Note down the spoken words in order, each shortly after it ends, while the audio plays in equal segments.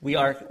We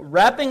are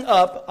wrapping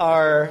up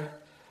our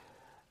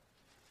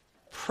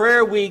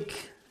prayer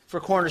week for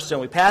Cornerstone.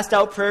 We passed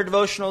out prayer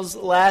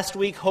devotionals last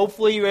week.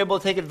 Hopefully you were able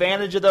to take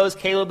advantage of those.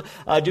 Caleb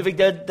Duvik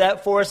did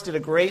that for us, did a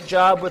great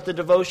job with the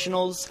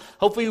devotionals.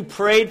 Hopefully you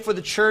prayed for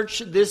the church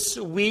this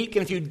week.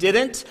 And if you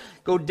didn't,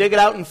 go dig it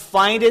out and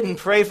find it and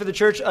pray for the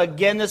church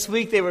again this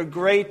week. They were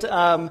great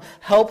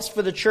helps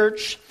for the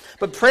church.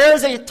 But prayer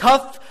is a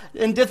tough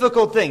and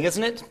difficult thing,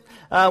 isn't it?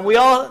 We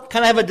all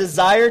kind of have a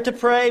desire to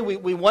pray.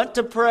 We want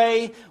to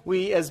pray.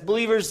 We, as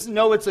believers,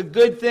 know it's a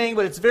good thing,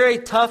 but it's very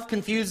tough,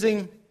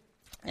 confusing,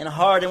 and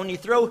hard. And when you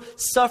throw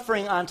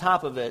suffering on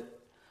top of it,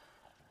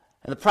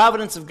 and the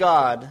providence of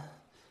God,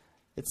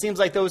 it seems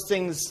like those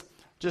things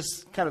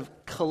just kind of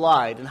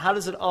collide. And how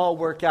does it all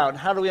work out? And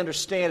how do we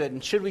understand it?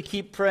 And should we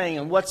keep praying?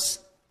 And what's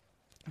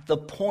the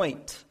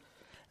point?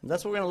 And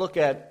that's what we're going to look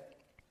at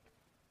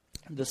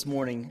this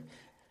morning.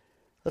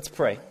 Let's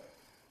pray.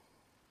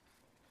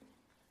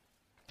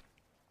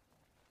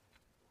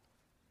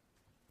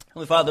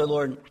 Heavenly Father,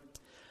 Lord,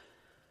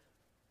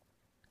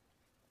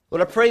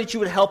 I pray that you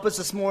would help us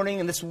this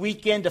morning and this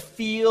weekend to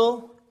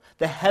feel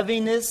the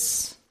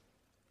heaviness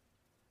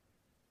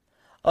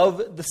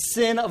of the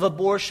sin of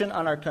abortion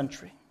on our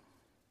country.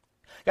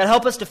 God,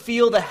 help us to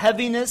feel the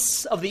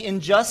heaviness of the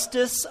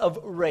injustice of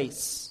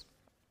race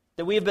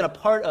that we have been a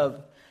part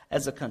of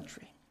as a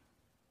country.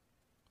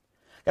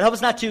 God, help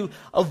us not to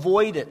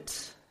avoid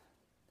it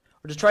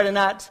or to try to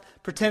not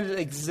pretend it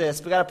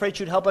exists. But God, I pray that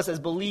you would help us as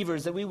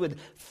believers that we would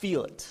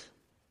feel it.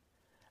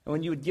 And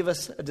when you would give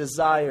us a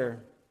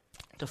desire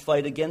to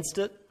fight against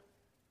it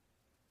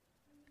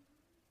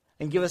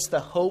and give us the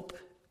hope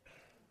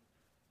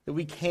that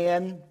we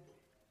can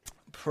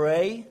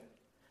pray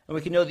and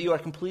we can know that you are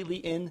completely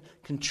in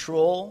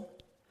control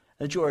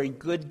and that you are a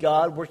good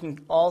God working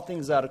all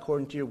things out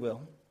according to your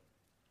will.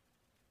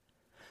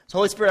 So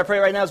Holy Spirit, I pray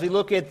right now as we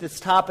look at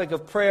this topic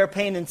of prayer,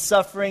 pain, and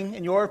suffering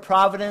and your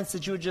providence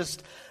that you would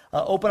just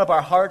open up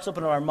our hearts,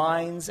 open up our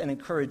minds, and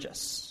encourage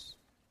us.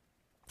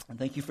 And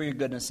thank you for your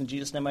goodness. In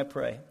Jesus' name I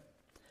pray.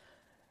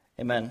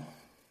 Amen.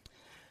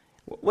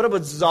 What a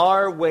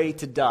bizarre way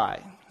to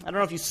die. I don't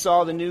know if you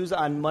saw the news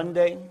on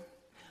Monday,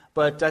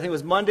 but I think it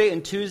was Monday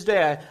and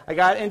Tuesday. I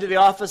got into the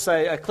office,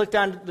 I clicked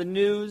on the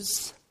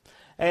news,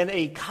 and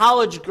a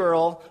college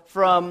girl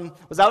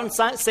was out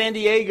in San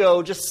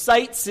Diego just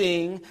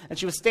sightseeing, and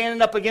she was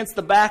standing up against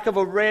the back of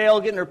a rail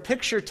getting her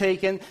picture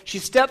taken. She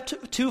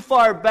stepped too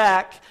far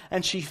back,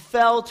 and she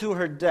fell to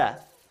her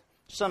death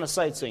just on a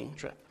sightseeing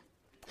trip.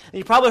 And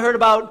you probably heard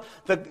about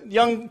the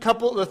young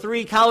couple, the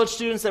 3 college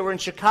students that were in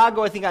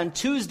Chicago, I think on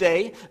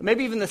Tuesday,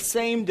 maybe even the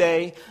same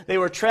day. They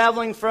were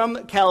traveling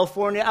from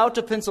California out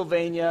to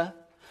Pennsylvania.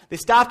 They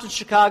stopped in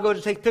Chicago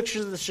to take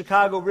pictures of the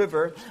Chicago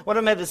River. One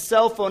of them had his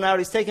cell phone out.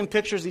 He's taking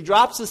pictures. He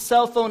drops his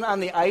cell phone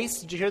on the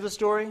ice. Did you hear the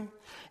story?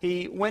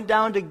 He went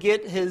down to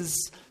get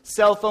his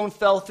cell phone,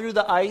 fell through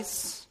the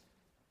ice,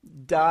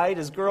 died.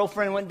 His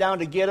girlfriend went down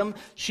to get him.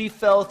 She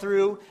fell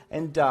through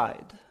and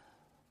died.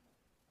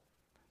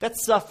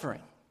 That's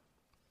suffering.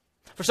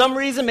 For some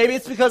reason, maybe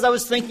it's because I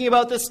was thinking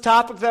about this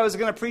topic that I was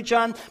going to preach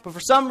on, but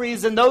for some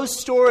reason, those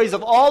stories,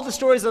 of all the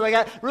stories that I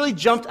got, really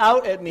jumped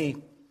out at me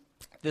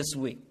this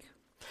week.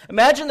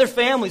 Imagine their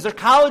families, their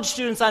college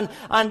students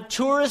on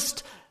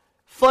tourist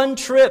fun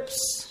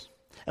trips,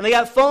 and they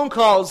got phone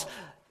calls,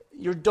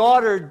 your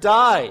daughter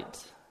died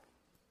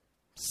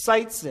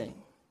sightseeing.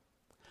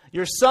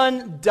 Your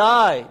son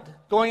died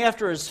going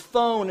after his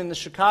phone in the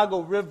Chicago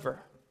River,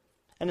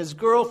 and his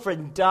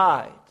girlfriend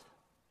died.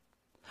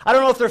 I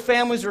don't know if their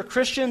families were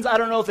Christians. I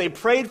don't know if they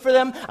prayed for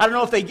them. I don't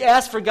know if they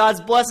asked for God's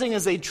blessing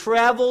as they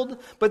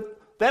traveled. But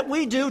that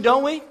we do,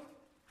 don't we?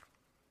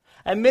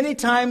 And many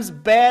times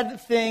bad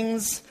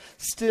things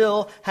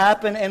still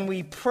happen and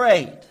we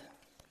prayed.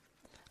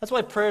 That's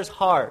why prayer is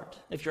hard,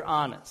 if you're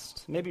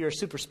honest. Maybe you're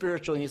super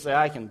spiritual and you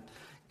say,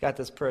 got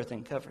this prayer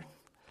thing covered.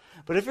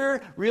 But if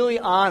you're really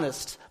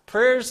honest,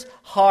 prayer's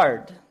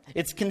hard.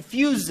 It's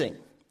confusing.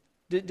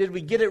 Did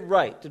we get it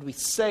right? Did we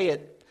say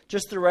it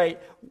just the right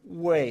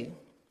way?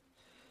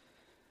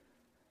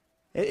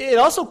 It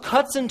also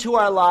cuts into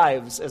our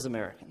lives as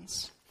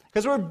Americans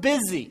because we're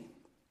busy.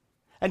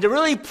 And to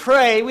really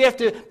pray, we have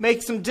to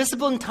make some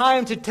disciplined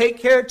time to take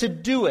care to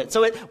do it.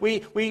 So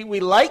we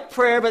like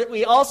prayer, but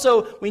we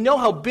know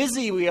how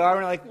busy we are.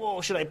 And we're like,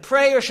 whoa, should I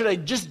pray or should I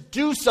just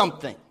do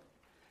something?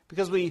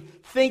 Because we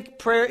think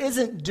prayer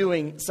isn't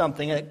doing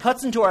something. And it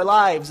cuts into our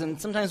lives, and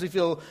sometimes we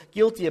feel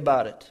guilty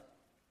about it.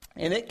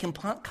 And it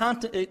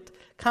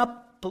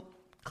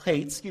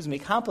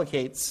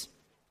complicates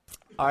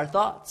our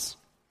thoughts.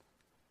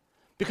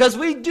 Because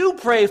we do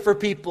pray for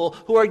people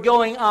who are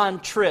going on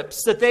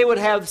trips, that they would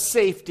have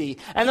safety.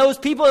 And those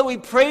people that we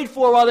prayed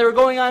for while they were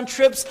going on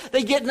trips,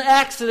 they get in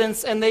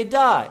accidents and they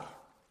die.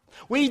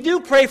 We do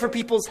pray for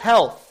people's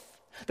health,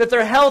 that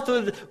their health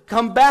would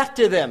come back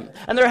to them.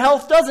 And their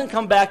health doesn't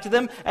come back to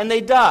them and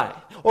they die.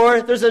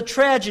 Or there's a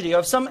tragedy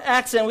or some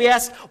accident. We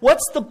ask,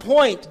 what's the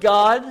point,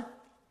 God?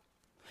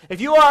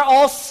 If you are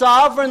all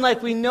sovereign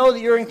like we know that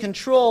you're in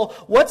control,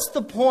 what's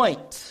the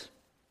point?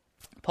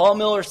 Paul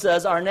Miller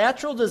says, our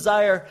natural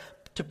desire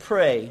to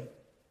pray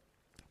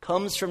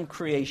comes from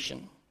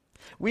creation.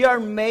 We are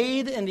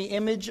made in the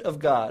image of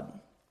God.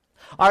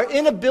 Our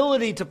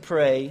inability to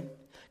pray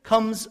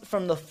comes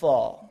from the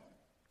fall.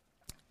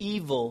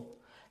 Evil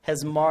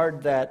has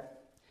marred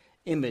that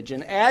image.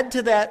 And add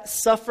to that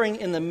suffering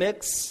in the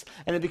mix,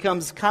 and it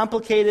becomes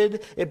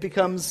complicated, it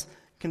becomes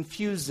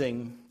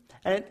confusing,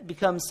 and it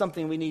becomes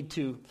something we need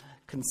to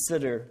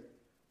consider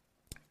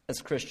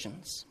as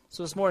Christians.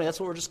 So this morning, that's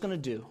what we're just going to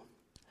do.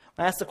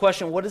 I ask the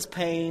question, what is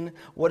pain?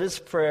 What is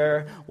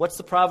prayer? What's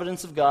the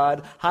providence of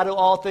God? How do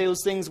all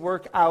those things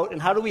work out?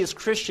 And how do we as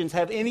Christians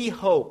have any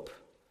hope?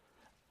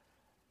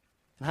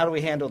 And how do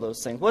we handle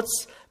those things?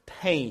 What's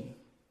pain?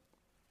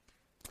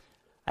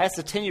 I asked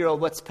a 10-year-old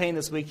what's pain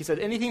this week. He said,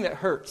 anything that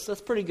hurts.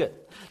 That's pretty good.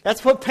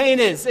 That's what pain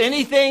is.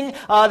 Anything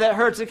that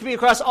hurts. It can be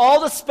across all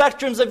the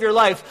spectrums of your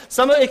life.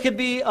 Some of it could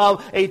be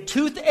a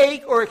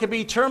toothache, or it could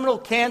be terminal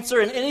cancer,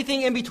 and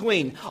anything in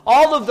between.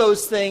 All of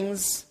those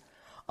things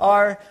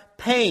are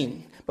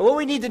pain. But what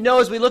we need to know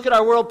as we look at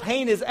our world,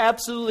 pain is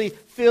absolutely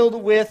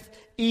filled with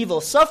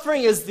evil.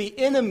 Suffering is the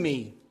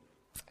enemy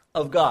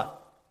of God.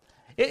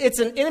 It's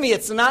an enemy.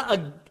 It's not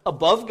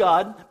above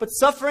God. But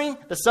suffering,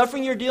 the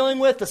suffering you're dealing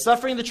with, the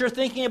suffering that you're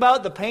thinking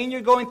about, the pain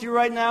you're going through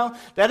right now,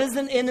 that is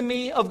an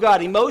enemy of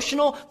God.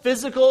 Emotional,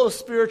 physical,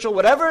 spiritual,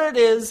 whatever it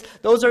is,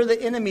 those are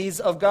the enemies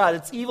of God.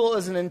 It's evil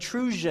as an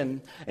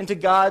intrusion into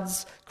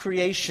God's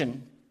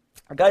creation.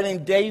 A guy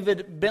named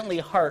David Bentley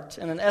Hart,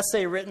 in an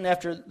essay written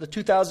after the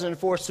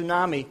 2004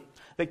 tsunami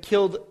that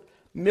killed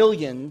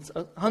millions,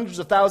 hundreds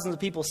of thousands of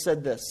people,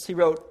 said this. He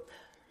wrote,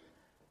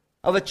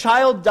 of a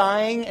child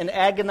dying an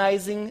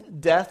agonizing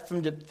death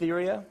from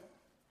diphtheria,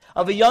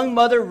 of a young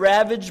mother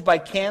ravaged by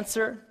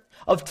cancer,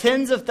 of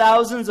tens of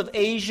thousands of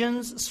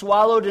Asians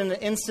swallowed in an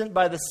instant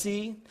by the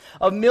sea,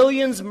 of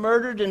millions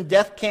murdered in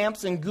death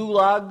camps and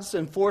gulags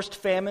and forced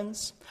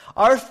famines.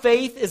 Our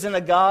faith is in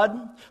a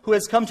God who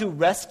has come to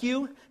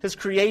rescue his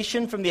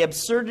creation from the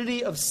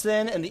absurdity of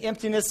sin and the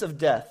emptiness of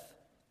death.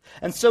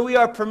 And so we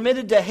are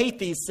permitted to hate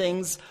these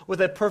things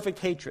with a perfect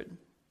hatred.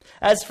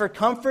 As for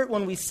comfort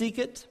when we seek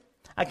it,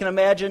 I can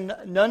imagine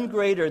none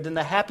greater than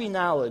the happy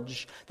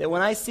knowledge that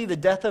when I see the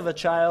death of a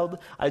child,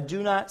 I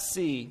do not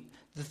see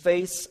the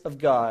face of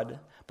God,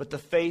 but the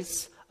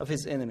face of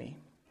his enemy.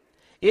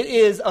 It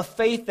is a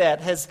faith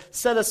that has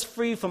set us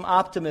free from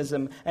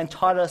optimism and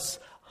taught us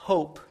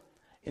hope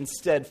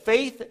instead.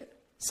 Faith,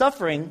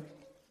 suffering,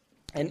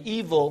 and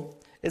evil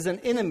is an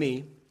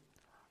enemy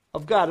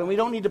of God. And we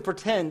don't need to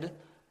pretend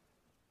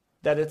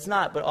that it's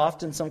not, but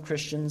often some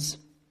Christians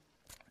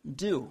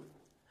do.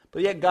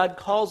 But yet God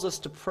calls us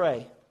to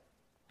pray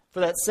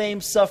for that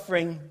same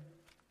suffering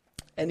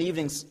and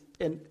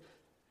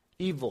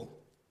evil.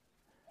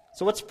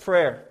 So what's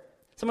prayer?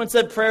 Someone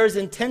said prayer is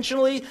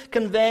intentionally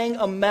conveying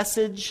a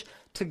message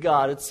to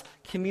God. It's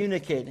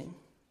communicating.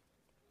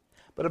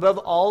 But above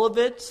all of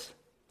it,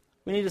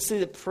 we need to see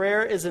that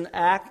prayer is an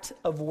act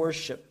of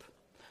worship.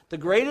 The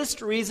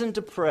greatest reason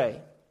to pray,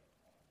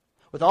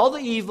 with all the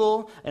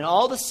evil and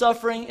all the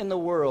suffering in the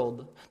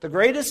world, the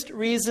greatest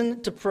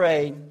reason to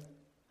pray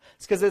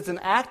is because it's an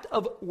act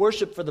of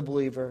worship for the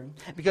believer,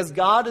 because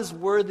God is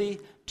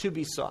worthy to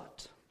be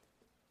sought.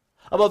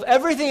 Above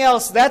everything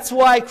else, that's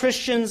why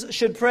Christians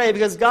should pray,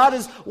 because God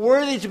is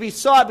worthy to be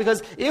sought,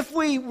 because if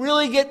we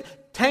really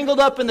get tangled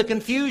up in the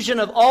confusion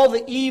of all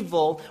the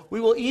evil, we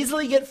will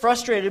easily get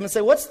frustrated and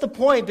say, what's the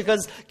point?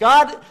 Because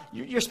God,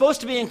 you're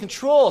supposed to be in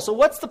control. So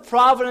what's the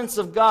providence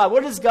of God?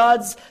 What is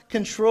God's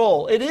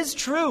control? It is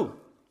true.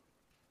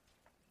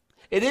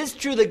 It is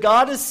true that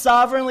God is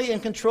sovereignly in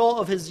control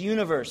of his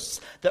universe.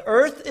 The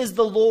earth is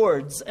the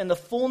Lord's and the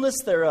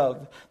fullness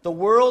thereof, the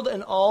world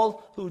and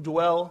all who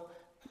dwell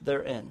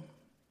therein.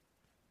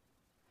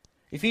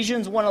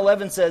 Ephesians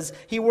 1:11 says,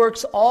 he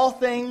works all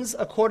things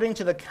according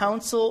to the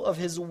counsel of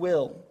his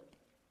will,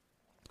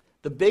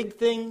 the big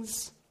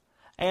things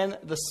and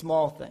the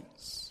small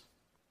things.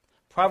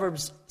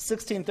 Proverbs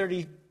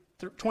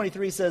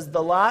 16:23 says,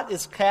 the lot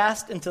is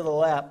cast into the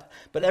lap,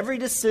 but every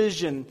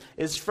decision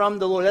is from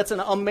the Lord. That's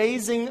an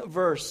amazing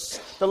verse.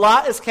 The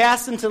lot is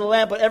cast into the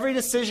lap, but every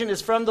decision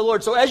is from the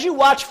Lord. So as you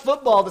watch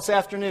football this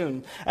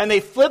afternoon, and they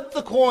flip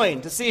the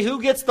coin to see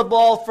who gets the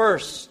ball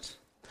first,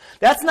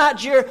 that's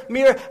not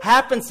mere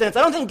happenstance.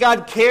 I don't think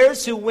God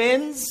cares who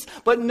wins,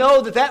 but know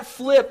that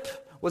flip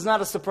was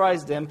not a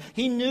surprise to him.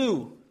 He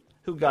knew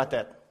who got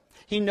that.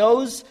 He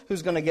knows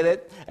who's going to get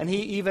it, and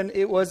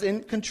it was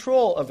in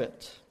control of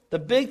it. The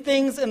big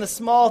things and the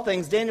small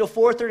things. Daniel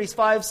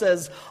 4:35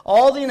 says,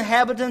 all the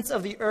inhabitants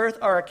of the earth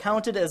are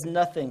accounted as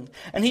nothing,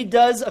 and he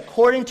does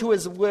according to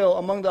his will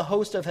among the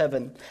host of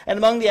heaven and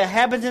among the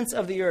inhabitants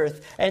of the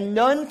earth, and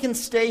none can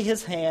stay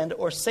his hand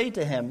or say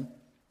to him,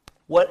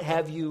 what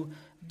have you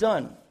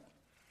done?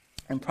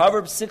 And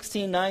Proverbs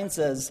 16:9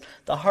 says,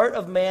 the heart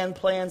of man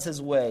plans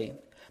his way,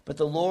 but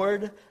the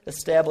Lord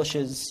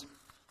establishes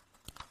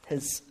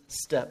his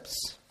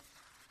steps.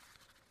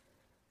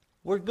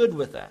 We're good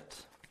with that,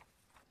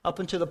 up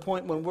until the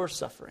point when we're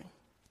suffering.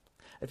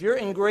 If you're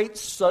in great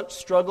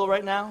struggle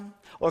right now,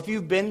 or if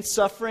you've been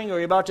suffering or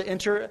you're about to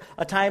enter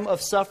a time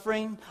of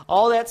suffering,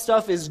 all that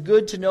stuff is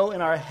good to know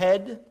in our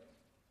head.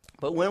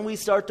 But when we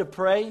start to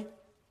pray,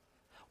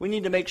 we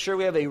need to make sure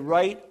we have a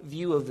right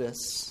view of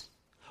this,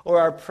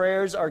 or our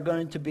prayers are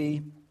going to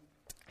be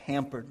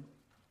hampered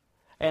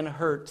and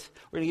hurt.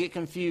 We're going to get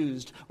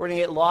confused. We're going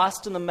to get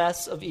lost in the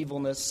mess of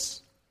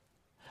evilness.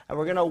 And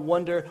we're going to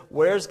wonder,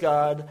 where's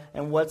God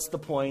and what's the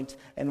point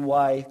and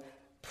why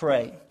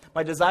pray?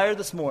 My desire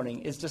this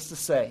morning is just to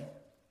say,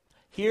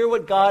 hear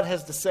what God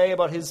has to say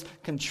about his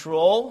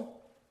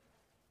control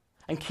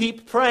and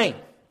keep praying.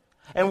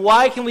 And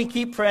why can we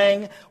keep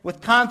praying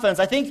with confidence?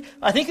 I think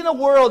in the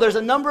world there's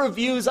a number of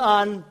views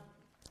on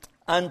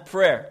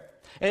prayer.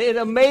 And it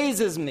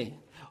amazes me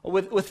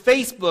with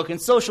Facebook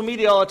and social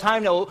media all the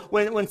time now,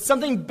 when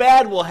something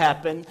bad will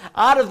happen,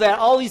 out of that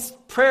all these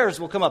prayers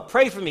will come up.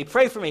 Pray for me,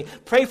 pray for me,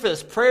 pray for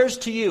this, prayers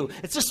to you.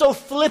 It's just so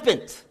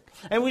flippant.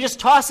 And we just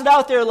toss it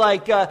out there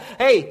like,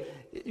 hey,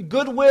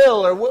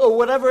 goodwill or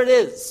whatever it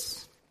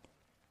is.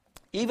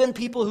 Even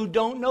people who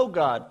don't know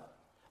God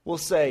will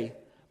say,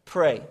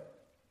 pray.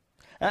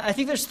 I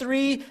think there's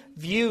three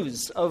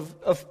views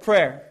of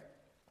prayer.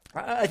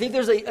 I think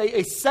there's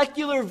a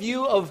secular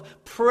view of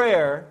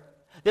prayer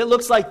that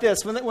looks like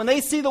this. When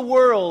they see the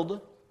world,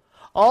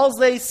 all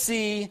they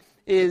see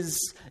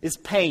is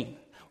pain.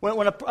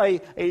 When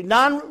a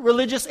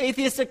non-religious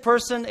atheistic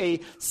person, a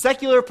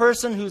secular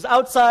person who's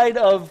outside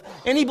of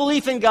any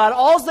belief in God,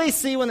 all they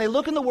see when they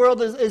look in the world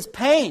is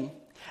pain.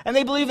 And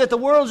they believe that the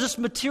world is just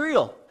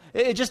material.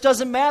 It just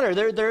doesn't matter.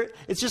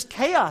 It's just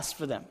chaos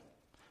for them.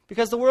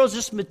 Because the world's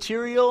just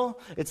material,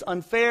 it's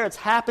unfair, it's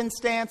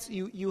happenstance,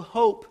 you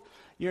hope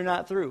you're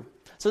not through.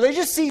 So they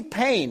just see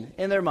pain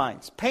in their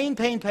minds. Pain,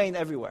 pain, pain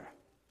everywhere.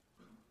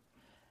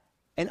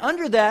 And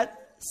under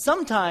that,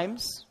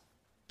 sometimes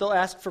they'll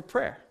ask for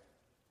prayer.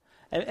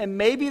 And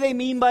maybe they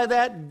mean by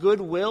that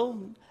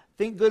goodwill,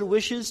 think good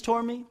wishes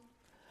toward me.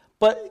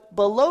 But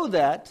below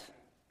that,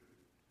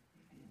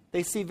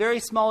 they see very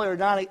small or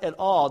not at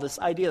all this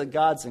idea that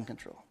God's in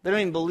control. They don't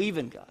even believe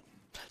in God.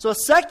 So a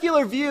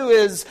secular view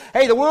is,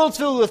 hey, the world's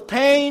filled with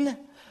pain.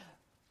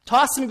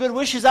 Toss some good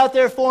wishes out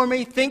there for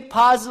me. Think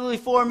positively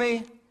for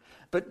me.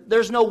 But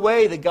there's no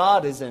way that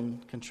God is in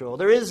control.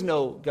 There is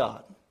no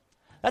God.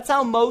 That's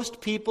how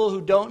most people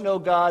who don't know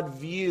God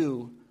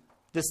view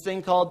this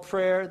thing called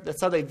prayer.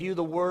 That's how they view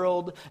the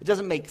world. It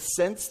doesn't make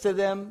sense to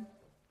them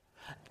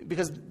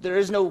because there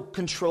is no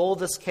control of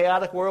this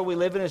chaotic world we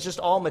live in. It's just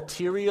all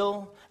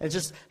material. It's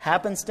just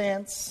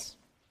happenstance.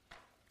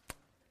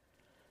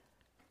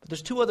 But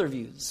there's two other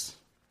views.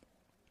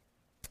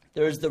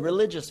 There's the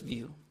religious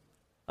view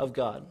of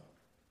God,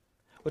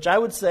 which I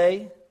would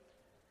say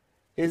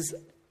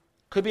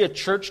could be a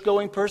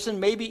church-going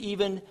person, maybe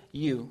even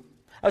you.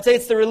 I would say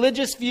it's the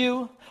religious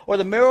view or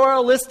the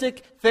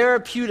moralistic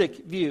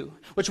therapeutic view,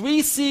 which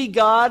we see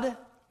God.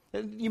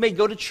 You may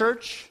go to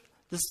church.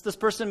 This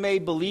person may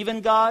believe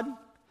in God.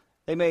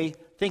 They may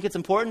think it's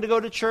important to go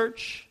to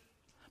church.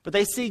 But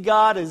they see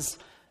God as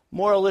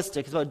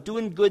moralistic. It's about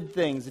doing good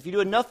things. If you do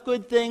enough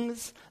good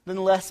things, then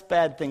less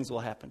bad things will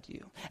happen to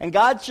you. And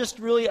God's just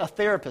really a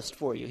therapist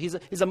for you.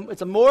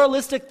 It's a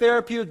moralistic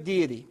therapeutic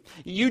deity.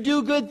 You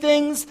do good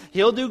things,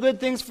 he'll do good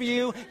things for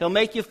you. He'll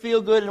make you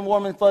feel good and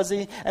warm and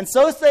fuzzy. And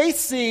so they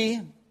see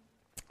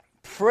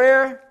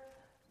prayer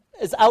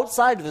is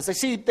outside of this.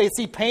 They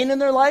see pain in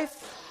their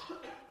life.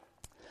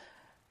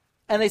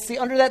 And they see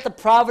under that the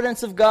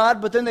providence of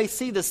God. But then they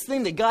see this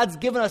thing that God's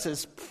given us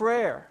as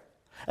prayer,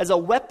 as a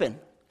weapon.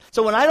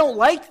 So when I don't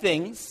like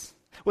things,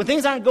 when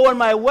things aren't going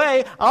my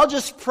way, I'll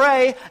just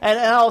pray and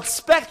I'll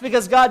expect,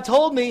 because God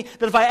told me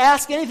that if I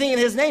ask anything in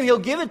his name, he'll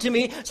give it to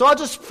me. So I'll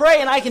just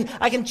pray and I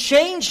can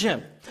change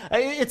him.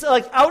 It's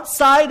like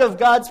outside of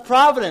God's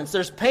providence.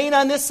 There's pain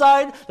on this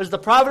side. There's the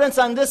providence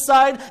on this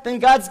side. Then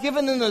God's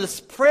given them this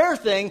prayer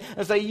thing.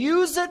 If they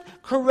use it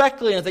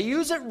correctly, and if they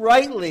use it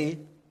rightly,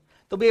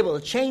 they'll be able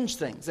to change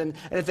things. And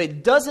if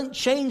it doesn't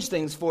change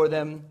things for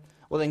them,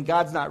 well, then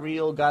God's not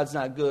real. God's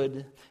not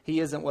good. He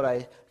isn't what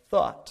I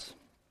thought.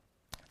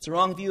 It's a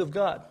wrong view of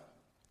God.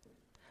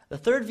 The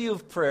third view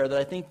of prayer that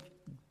I think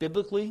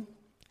biblically,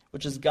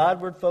 which is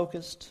Godward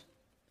focused,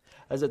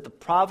 is that the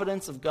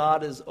providence of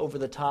God is over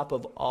the top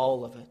of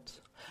all of it.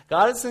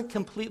 God isn't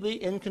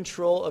completely in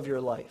control of your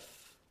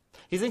life.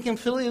 He's in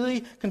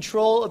completely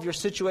control of your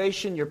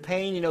situation, your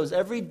pain. He knows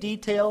every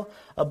detail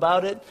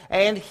about it.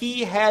 And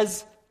he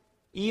has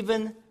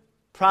even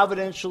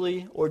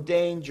providentially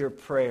ordained your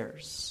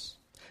prayers.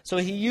 So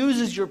he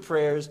uses your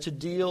prayers to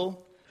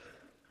deal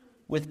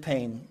with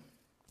pain.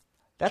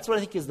 That's what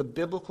I think is the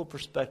biblical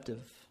perspective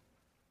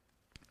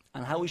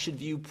on how we should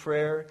view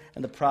prayer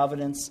and the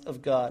providence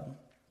of God.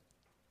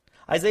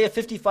 Isaiah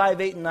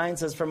 55:8-9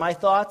 says, "For my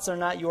thoughts are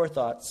not your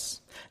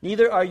thoughts,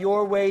 neither are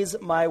your ways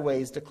my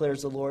ways,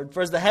 declares the Lord.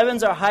 For as the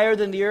heavens are higher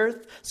than the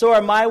earth, so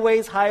are my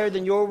ways higher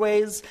than your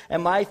ways,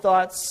 and my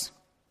thoughts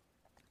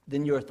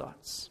than your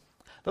thoughts."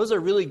 Those are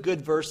really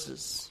good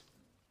verses.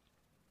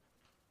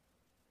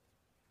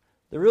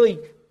 They're really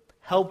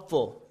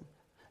helpful.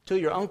 Until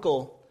your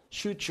uncle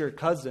shoot your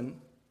cousin.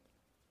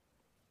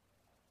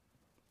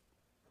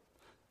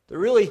 They're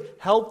really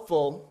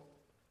helpful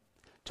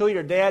till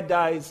your dad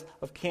dies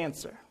of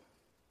cancer.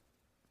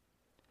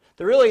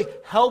 They're really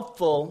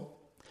helpful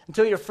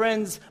until your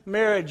friend's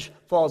marriage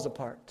falls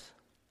apart.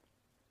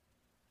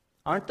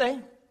 Aren't they?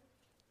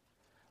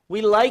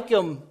 We like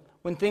them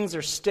when things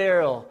are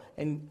sterile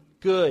and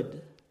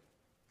good.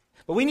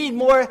 But we need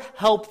more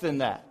help than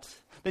that,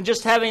 than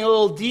just having a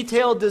little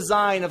detailed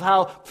design of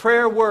how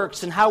prayer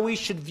works and how we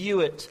should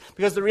view it.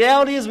 Because the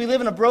reality is we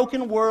live in a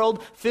broken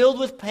world filled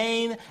with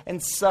pain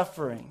and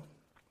suffering.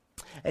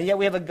 And yet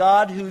we have a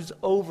God who's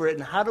over it.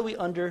 And how do we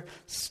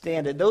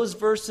understand it? Those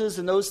verses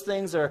and those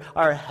things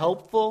are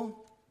helpful,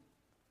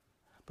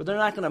 but they're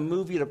not going to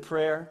move you to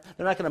prayer.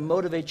 They're not going to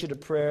motivate you to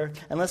prayer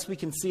unless we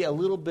can see a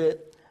little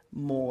bit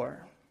more.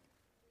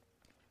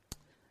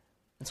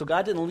 And so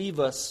God didn't leave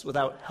us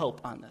without help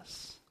on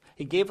this.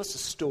 He gave us a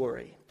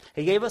story.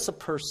 He gave us a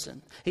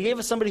person. He gave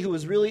us somebody who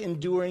was really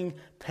enduring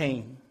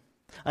pain,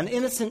 an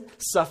innocent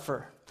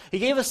sufferer. He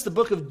gave us the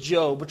book of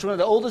Job, which is one of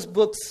the oldest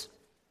books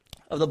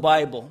of the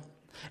Bible.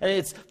 And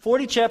it's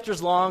 40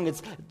 chapters long.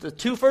 It's the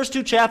first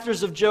two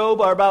chapters of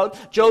Job are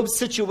about Job's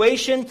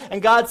situation and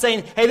God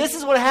saying, hey, this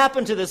is what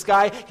happened to this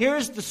guy.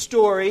 Here's the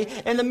story.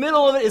 In the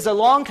middle of it is a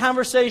long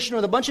conversation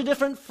with a bunch of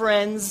different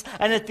friends.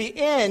 And at the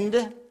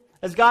end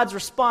is God's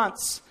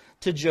response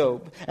to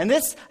Job. And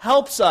this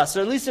helps us,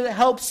 or at least it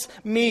helps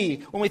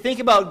me, when we think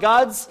about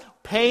God's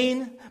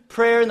pain,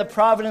 prayer, and the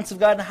providence of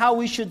God and how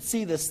we should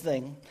see this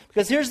thing.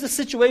 Because here's the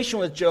situation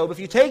with Job. If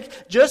you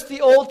take just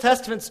the Old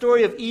Testament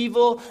story of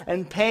evil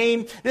and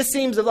pain, this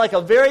seems like a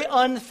very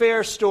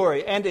unfair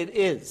story, and it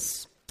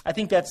is. I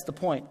think that's the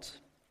point.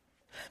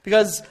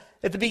 Because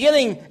at the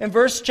beginning, in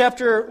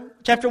chapter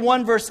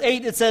 1, verse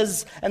 8, it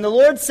says, and the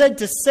Lord said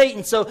to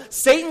Satan, so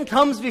Satan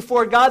comes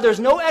before God. There's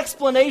no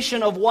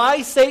explanation of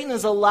why Satan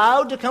is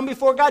allowed to come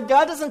before God.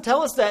 God doesn't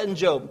tell us that in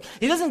Job.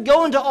 He doesn't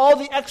go into all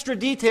the extra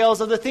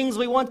details of the things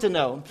we want to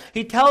know.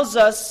 He tells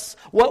us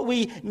what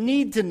we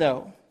need to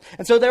know.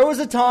 And so there was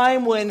a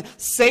time when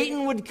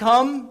Satan would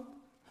come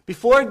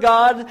before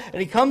God,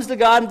 and he comes to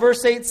God, and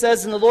verse 8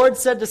 says, and the Lord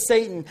said to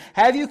Satan,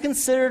 have you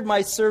considered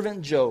my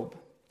servant Job,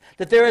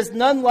 that there is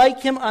none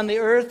like him on the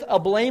earth, a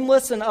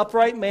blameless and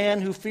upright man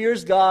who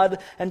fears God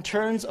and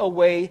turns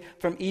away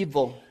from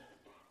evil?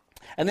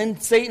 And then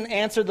Satan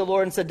answered the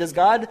Lord and said,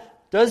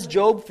 does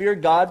Job fear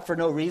God for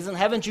no reason?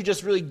 Haven't you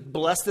just really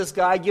blessed this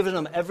guy, given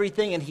him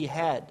everything? And he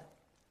had.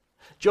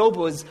 Job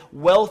was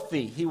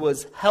wealthy. He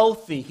was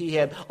healthy. He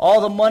had all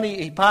the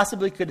money he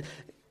possibly could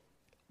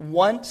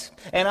want.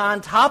 And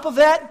on top of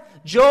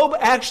that, Job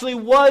actually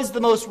was the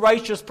most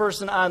righteous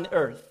person on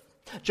earth.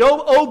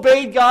 Job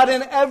obeyed God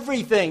in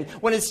everything.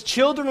 When his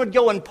children would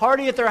go and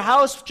party at their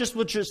house,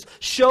 which just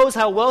shows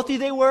how wealthy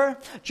they were,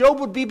 Job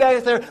would be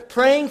back there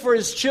praying for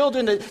his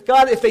children that,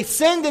 God, if they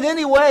sinned in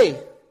any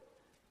way.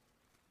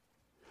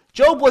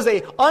 Job was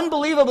an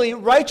unbelievably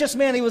righteous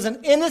man. He was an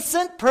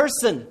innocent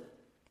person.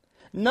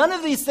 None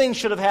of these things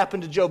should have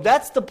happened to Job.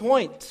 That's the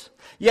point.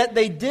 Yet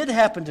they did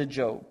happen to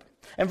Job.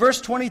 And verse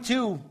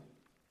 22,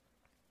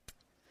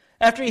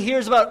 after he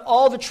hears about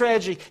all the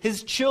tragedy,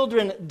 his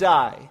children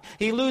die.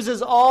 He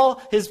loses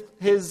all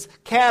his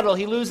cattle.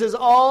 He loses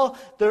all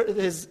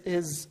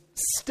his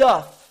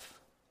stuff.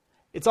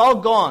 It's all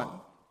gone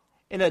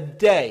in a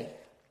day.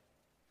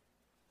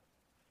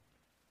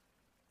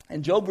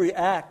 And Job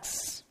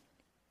reacts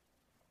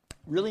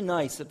really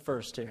nice at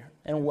first here,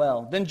 and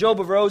well. Then Job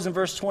arose in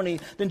verse 20.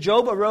 Then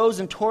Job arose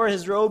and tore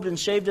his robe and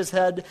shaved his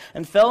head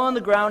and fell on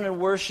the ground and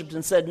worshipped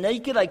and said,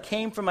 naked I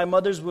came from my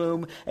mother's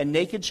womb, and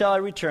naked shall I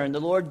return.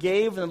 The Lord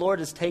gave, and the Lord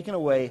has taken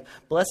away.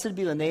 Blessed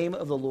be the name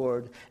of the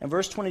Lord. And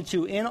verse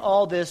 22, in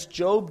all this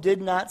Job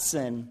did not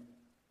sin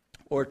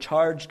or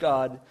charge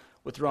God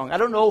with wrong. I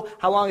don't know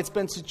how long it's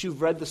been since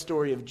you've read the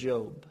story of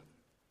Job,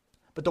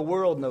 but the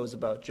world knows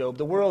about Job.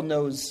 The world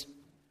knows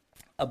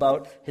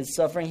about his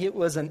suffering. He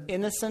was an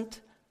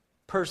innocent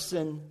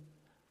person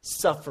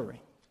suffering.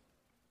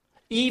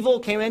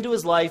 Evil came into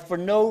his life for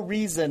no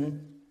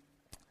reason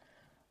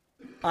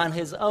on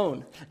his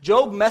own.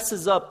 Job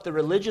messes up the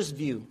religious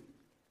view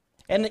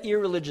and the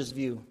irreligious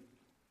view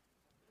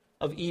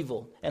of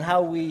evil and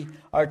how we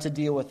are to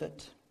deal with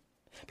it.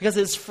 Because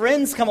his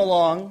friends come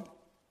along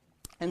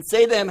and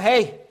say to him,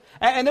 hey,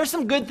 and there's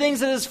some good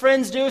things that his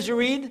friends do as you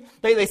read.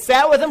 They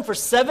sat with him for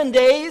 7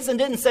 days and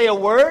didn't say a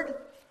word.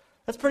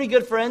 That's pretty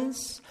good,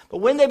 friends. But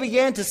when they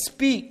began to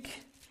speak,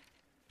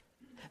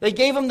 they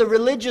gave him the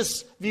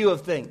religious view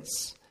of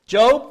things.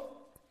 Job,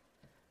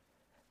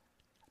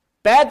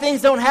 bad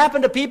things don't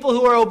happen to people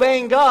who are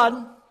obeying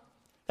God.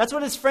 That's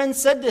what his friends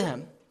said to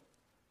him.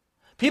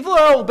 People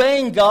are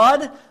obeying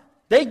God,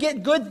 they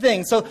get good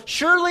things. So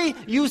surely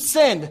you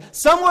sinned.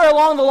 Somewhere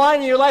along the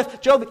line in your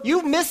life, Job,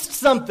 you missed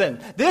something.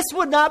 This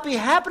would not be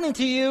happening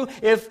to you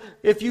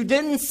if you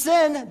didn't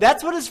sin.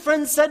 That's what his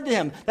friends said to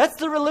him. That's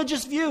the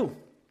religious view.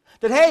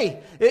 That,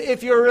 hey,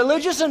 if you're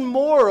religious and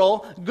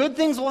moral, good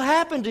things will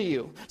happen to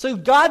you. So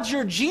God's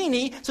your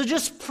genie, so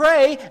just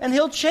pray and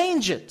he'll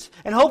change it.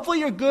 And hopefully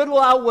your good will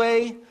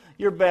outweigh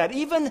you're bad.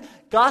 Even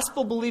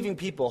gospel-believing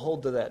people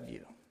hold to that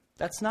view.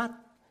 That's not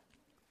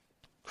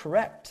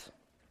correct.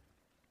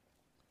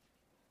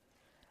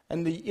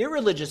 And the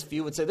irreligious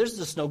view would say there's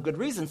just no good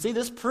reason. See,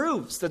 this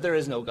proves that there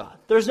is no God.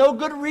 There's no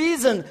good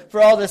reason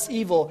for all this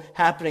evil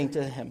happening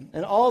to him.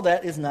 And all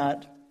that is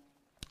not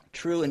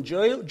true. And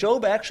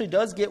Job actually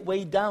does get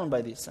weighed down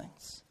by these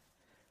things.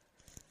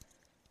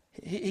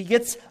 He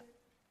gets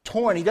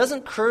torn. He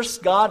doesn't curse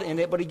God in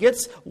it, but he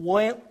gets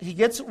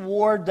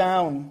wore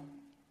down.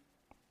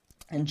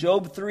 In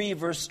Job 3,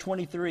 verse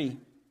 23.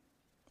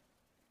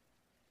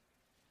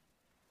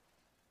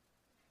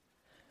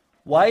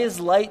 Why is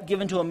light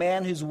given to a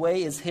man whose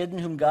way is hidden,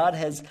 whom God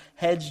has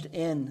hedged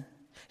in?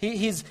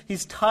 He's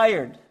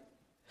tired.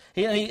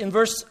 In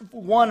verse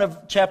 1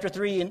 of chapter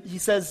 3, he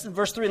says in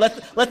verse 3,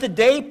 Let the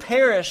day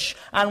perish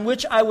on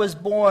which I was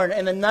born,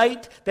 and the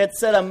night that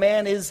said a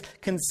man is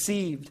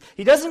conceived.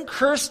 He doesn't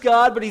curse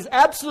God, but he's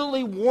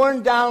absolutely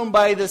worn down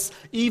by this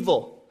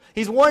evil.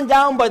 He's worn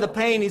down by the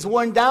pain. He's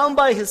worn down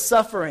by his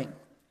suffering.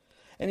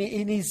 And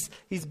he's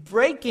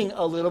breaking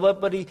a little bit,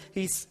 but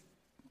he's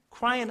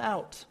crying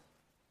out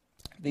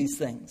these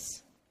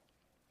things.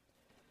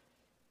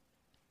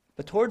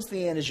 But towards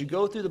the end, as you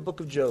go through the book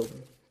of Job,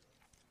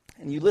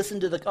 and you listen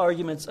to the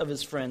arguments of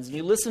his friends, and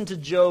you listen to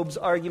Job's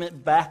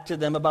argument back to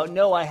them about,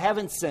 no, I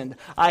haven't sinned.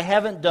 I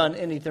haven't done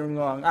anything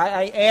wrong.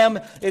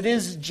 It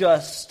is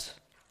just.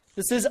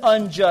 This is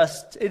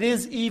unjust. It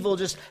is evil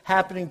just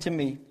happening to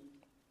me.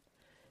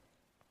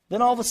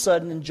 Then all of a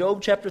sudden, in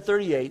Job chapter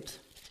 38,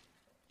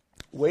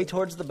 way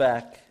towards the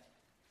back,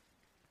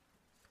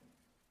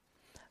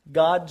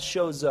 God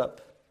shows up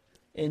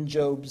in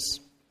Job's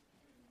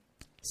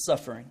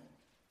suffering.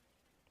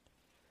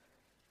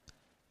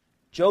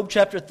 Job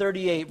chapter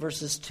 38,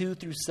 verses 2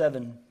 through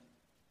 7.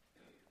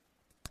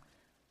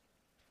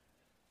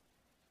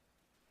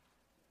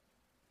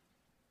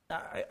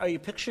 Are you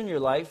picturing your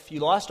life? You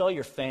lost all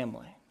your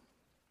family.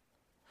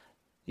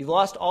 You've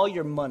lost all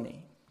your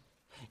money.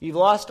 You've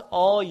lost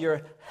all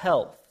your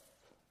health.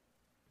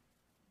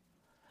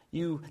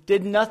 You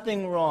did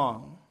nothing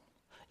wrong.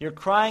 You're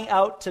crying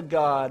out to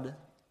God.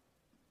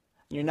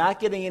 You're not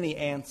getting any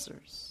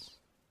answers.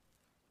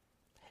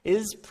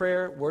 Is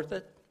prayer worth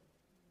it?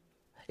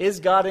 Is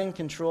God in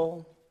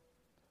control?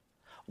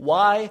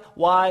 Why?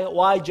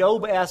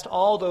 Job asked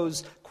all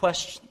those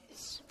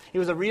questions. He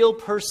was a real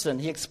person.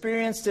 He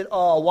experienced it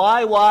all.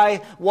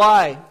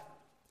 Why?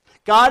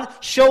 God,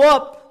 show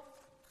up.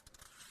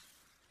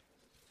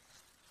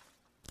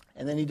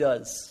 And then he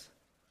does.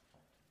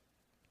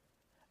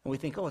 And we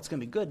think, it's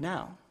going to be good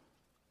now.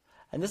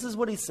 And this is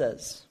what he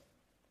says.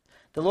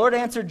 The Lord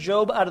answered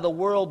Job out of the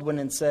whirlwind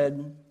and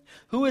said,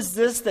 Who is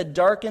this that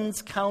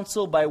darkens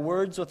counsel by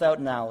words without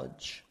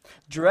knowledge?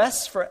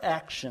 Dress for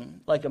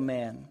action like a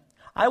man.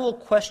 I will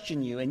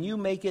question you, and you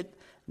make it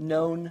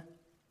known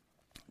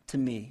to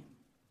me.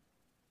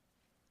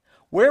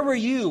 Where were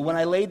you when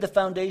I laid the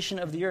foundation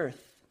of the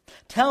earth?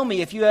 Tell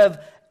me if you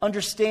have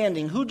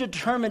understanding. Who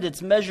determined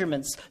its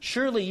measurements?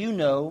 Surely you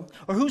know.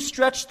 Or who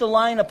stretched the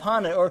line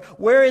upon it? Or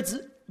where its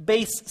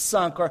base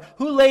sunk? Or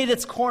who laid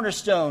its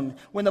cornerstone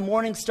when the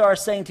morning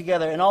stars sang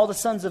together and all the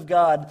sons of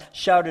God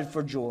shouted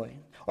for joy?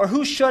 Or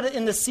who shut it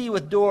in the sea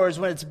with doors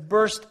when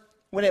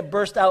it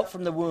burst out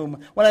from the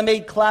womb, when I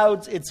made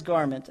clouds its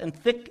garment, and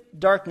thick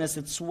darkness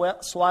its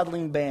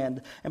swaddling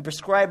band, and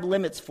prescribed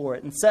limits for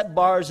it, and set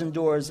bars and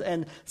doors,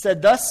 and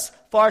said, Thus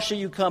far shall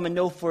you come, and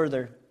no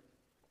further.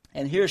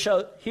 And here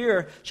shall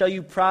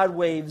you proud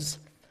waves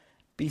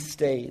be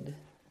stayed.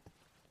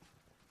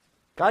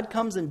 God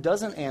comes and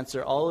doesn't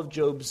answer all of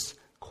Job's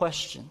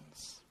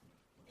questions.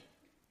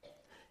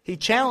 He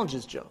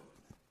challenges Job.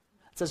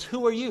 It says,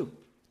 Who are you?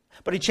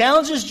 But he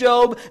challenges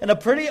Job in a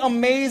pretty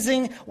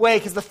amazing way,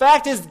 because the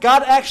fact is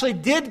God actually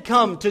did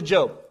come to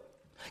Job.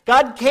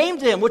 God came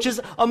to him, which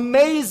is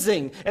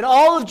amazing. And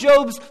all of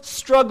Job's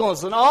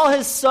struggles and all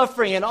his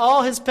suffering and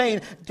all his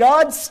pain,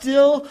 God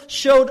still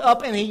showed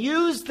up, and he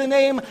used the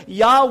name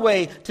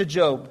Yahweh to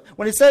Job.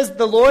 When he says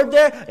the Lord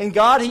there in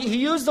God, he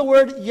used the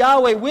word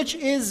Yahweh, which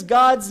is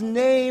God's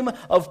name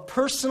of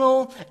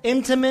personal,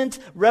 intimate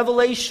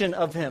revelation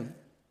of him.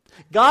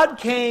 God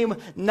came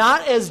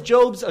not as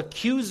Job's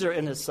accuser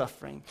in his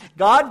suffering.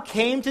 God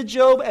came to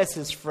Job as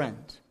his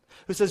friend,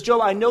 who says,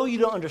 Job, I know you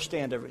don't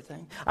understand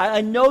everything.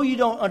 I know you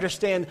don't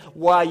understand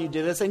why you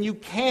did this, and you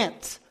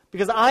can't,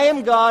 because I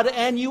am God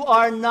and you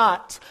are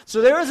not.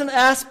 So there is an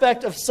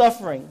aspect of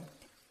suffering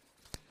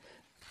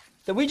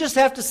that we just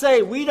have to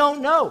say, we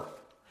don't know,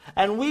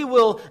 and we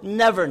will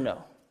never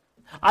know.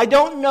 I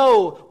don't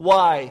know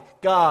why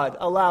God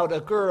allowed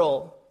a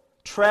girl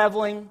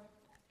traveling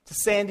to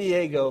San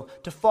Diego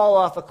to fall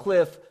off a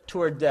cliff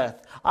to her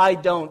death. I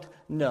don't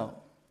know.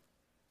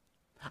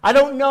 I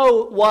don't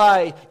know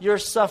why you're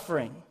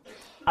suffering.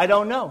 I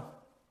don't know.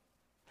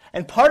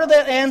 And part of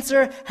that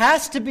answer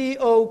has to be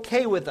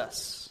okay with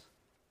us,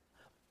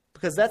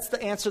 because that's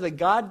the answer that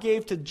God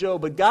gave to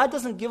Job. But God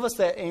doesn't give us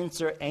that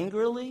answer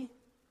angrily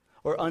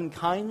or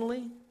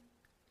unkindly.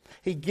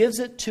 He gives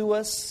it to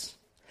us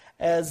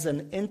as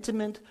an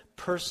intimate,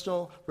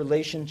 personal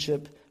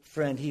relationship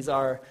friend. He's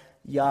our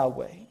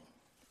Yahweh.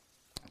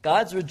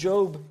 God's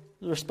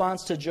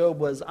response to Job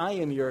was, I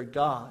am your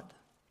God.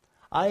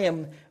 I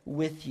am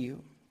with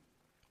you.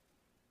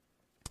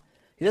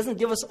 He doesn't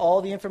give us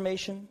all the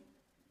information,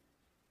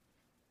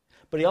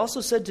 but he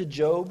also said to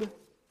Job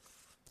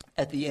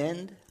at the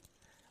end,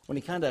 when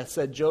he kind of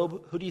said,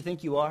 Job, who do you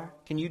think you are?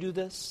 Can you do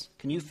this?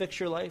 Can you fix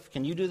your life?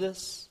 Can you do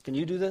this? Can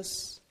you do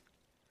this?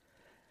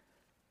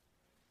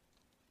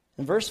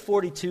 In verse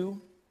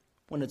 42,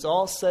 when it's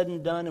all said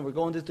and done, and we're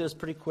going through this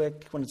pretty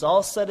quick, when it's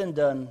all said and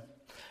done,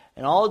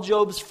 and all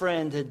Job's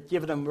friend had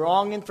given him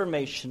wrong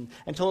information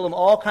and told him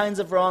all kinds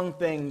of wrong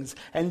things,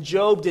 and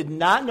Job did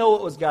not know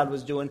what God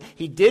was doing.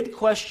 He did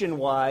question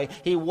why.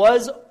 He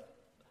was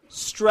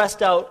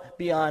stressed out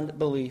beyond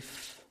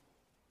belief.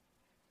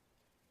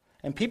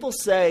 And people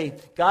say,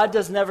 God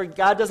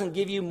doesn't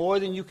give you more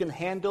than you can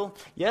handle.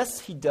 Yes,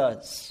 he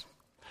does.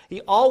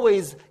 He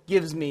always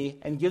gives me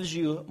and gives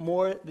you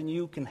more than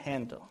you can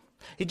handle.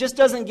 He just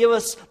doesn't give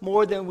us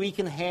more than we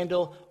can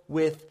handle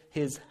with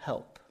his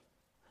help.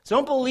 So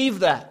don't believe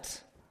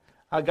that.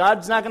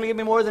 God's not going to give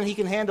me more than I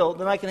can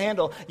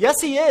handle.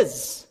 Yes, he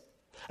is.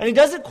 And he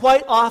does it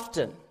quite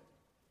often.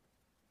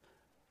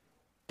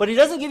 But he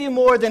doesn't give you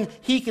more than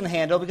he can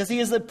handle because he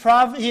is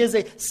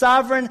a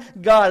sovereign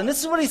God. And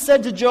this is what he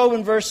said to Job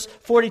in verse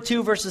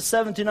 42, verses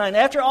 7 to 9.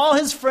 After all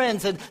his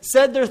friends had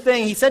said their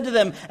thing, he said to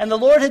them, and the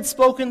Lord had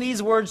spoken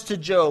these words to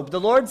Job. The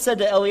Lord said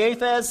to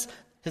Eliphaz,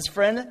 his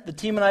friend, the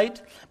Temanite,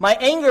 my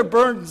anger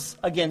burns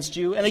against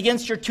you and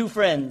against your two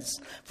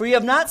friends, for you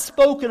have not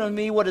spoken of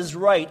me what is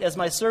right, as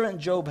my servant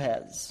Job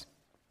has.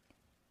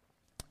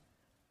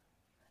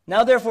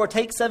 Now therefore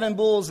take 7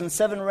 bulls and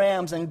 7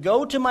 rams, and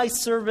go to my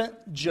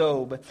servant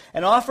Job,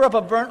 and offer up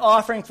a burnt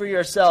offering for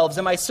yourselves.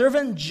 And my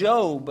servant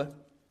Job,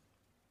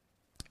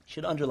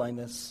 should underline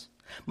this,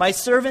 my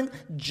servant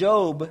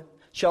Job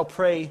shall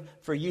pray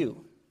for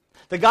you.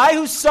 The guy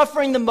who's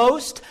suffering the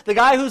most, the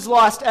guy who's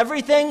lost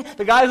everything,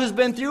 the guy who's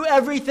been through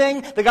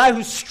everything, the guy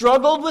who's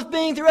struggled with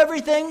being through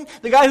everything,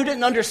 the guy who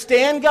didn't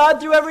understand God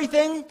through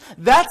everything,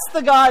 that's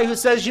the guy who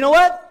says, you know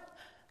what?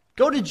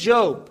 Go to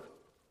Job.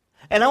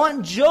 And I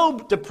want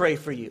Job to pray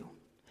for you.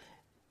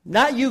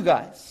 Not you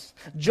guys.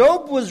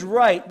 Job was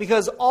right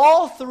because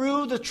all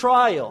through the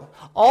trial,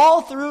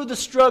 all through the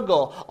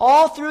struggle,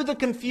 all through the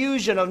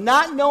confusion of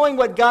not knowing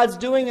what God's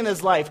doing in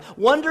his life,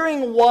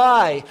 wondering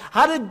why,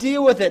 how to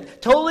deal with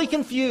it, totally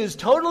confused,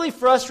 totally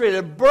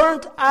frustrated,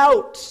 burnt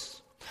out,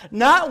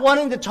 not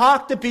wanting to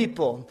talk to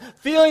people,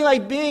 feeling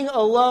like being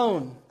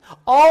alone,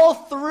 all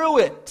through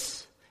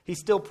it, he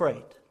still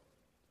prayed.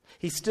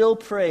 He still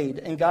prayed,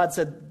 and God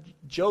said,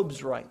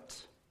 Job's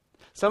right.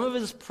 Some of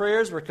his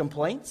prayers were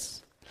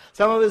complaints.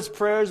 Some of his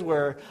prayers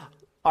were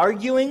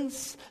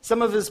arguings.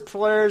 Some of his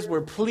prayers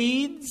were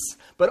pleads.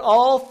 But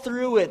all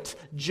through it,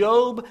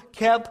 Job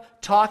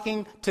kept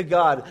talking to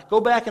God.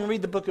 Go back and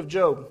read the book of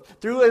Job.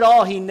 Through it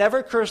all, he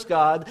never cursed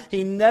God.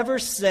 He never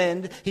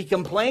sinned. He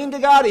complained to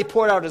God. He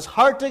poured out his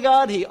heart to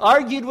God. He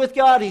argued with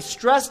God. He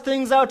stressed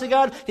things out to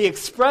God. He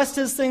expressed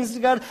his things to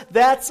God.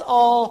 That's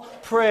all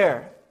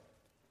prayer.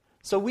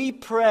 So we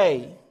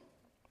pray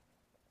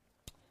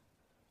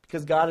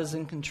because God is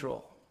in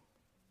control.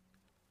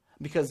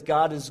 Because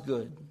God is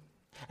good.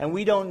 And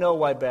we don't know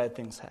why bad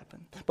things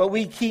happen. But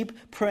we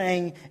keep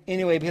praying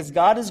anyway because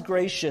God is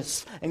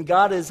gracious and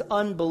God is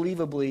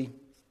unbelievably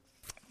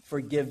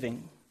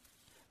forgiving.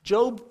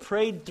 Job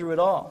prayed through it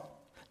all.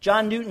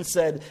 John Newton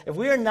said, if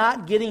we are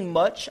not getting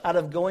much out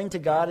of going to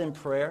God in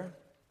prayer,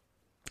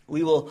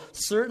 we will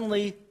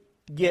certainly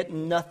get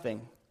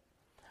nothing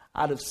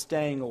out of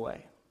staying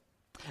away.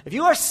 If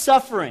you are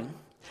suffering,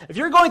 if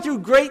you're going through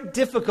great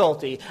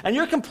difficulty and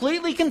you're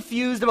completely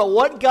confused about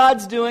what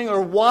God's doing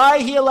or why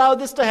he allowed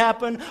this to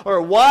happen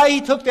or why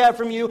he took that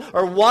from you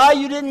or why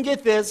you didn't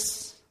get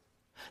this,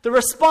 the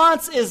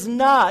response is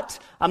not,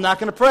 I'm not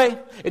going to pray.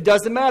 It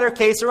doesn't matter.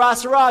 Que sera,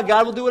 sera.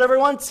 God will do whatever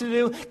he wants to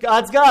do.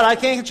 God's God. I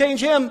can't change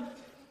him.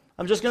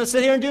 I'm just going to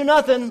sit here and do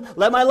nothing.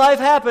 Let my life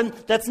happen.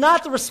 That's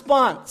not the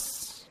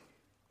response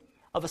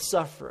of a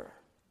sufferer.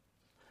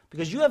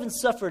 Because you haven't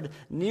suffered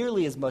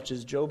nearly as much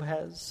as Job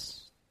has.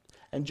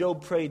 And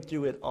Job prayed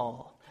through it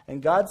all.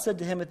 And God said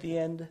to him at the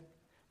end,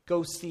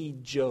 go see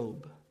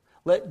Job.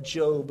 Let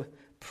Job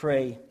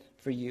pray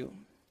for you.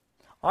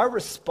 Our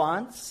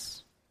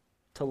response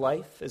to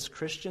life as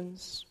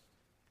Christians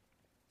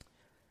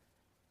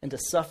and to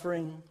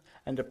suffering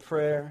and to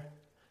prayer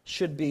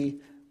should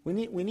be, we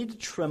need to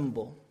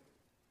tremble.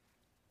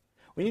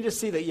 We need to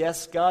see that,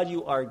 yes, God,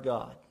 you are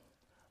God.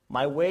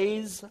 My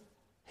ways,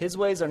 his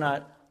ways are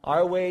not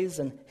our ways,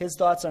 and his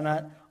thoughts are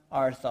not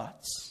our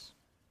thoughts.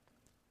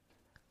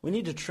 We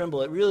need to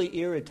tremble. It really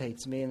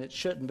irritates me, and it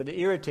shouldn't, but it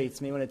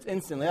irritates me when it's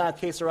instantly,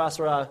 que sera,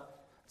 sera.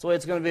 That's the way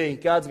it's going to be.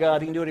 God's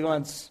God. He can do what he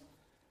wants.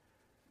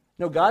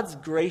 No, God's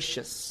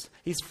gracious.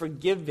 He's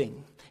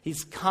forgiving.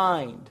 He's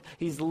kind.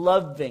 He's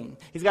loving.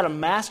 He's got a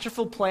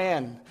masterful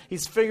plan.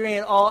 He's figuring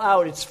it all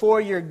out. It's for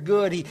your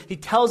good. He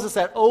tells us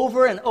that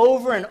over and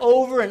over and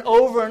over and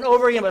over and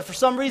over again. But for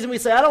some reason we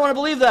say, I don't want to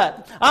believe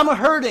that. I'm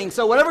hurting.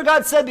 So whatever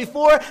God said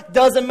before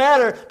doesn't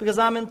matter because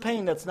I'm in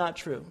pain. That's not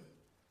true.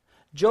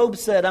 Job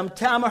said, I'm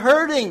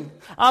hurting.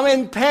 I'm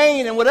in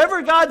pain. And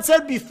whatever God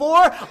said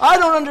before, I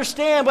don't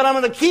understand. But I'm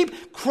going to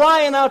keep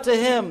crying out to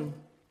Him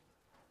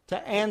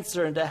to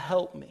answer and to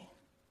help me.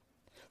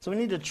 So we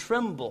need to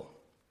tremble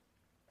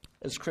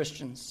as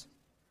Christians.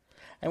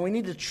 And we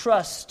need to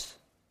trust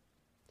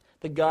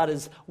that God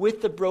is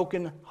with the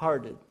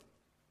brokenhearted.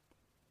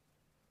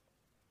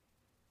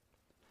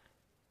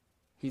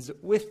 He's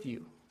with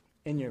you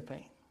in your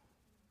pain.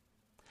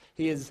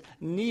 He is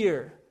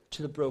near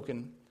to the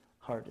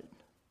brokenhearted,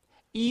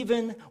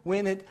 even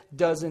when it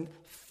doesn't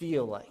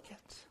feel like it.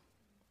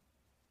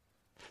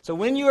 So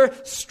when you're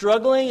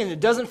struggling and it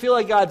doesn't feel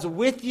like God's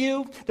with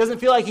you, doesn't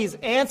feel like He's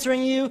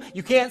answering you,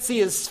 you can't see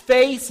His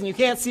face and you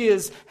can't see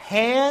His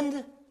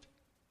hand,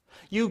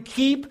 you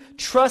keep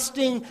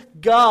trusting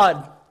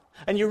God.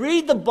 And you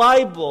read the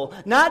Bible,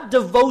 not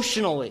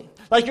devotionally,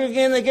 like you're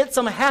going to get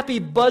some happy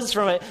buzz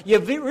from it. You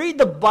read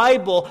the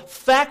Bible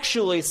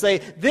factually, say,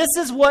 this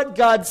is what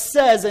God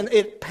says, and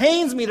it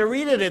pains me to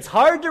read it. It's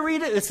hard to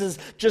read it. This is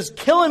just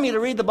killing me to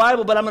read the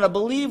Bible, but I'm going to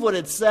believe what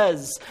it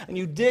says. And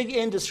you dig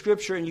into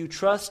Scripture and you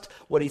trust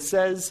what He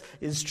says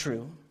is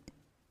true.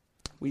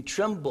 We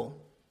tremble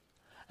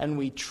and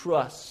we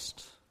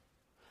trust,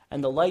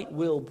 and the light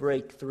will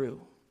break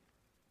through.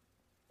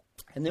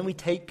 And then we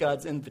take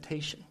God's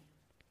invitation.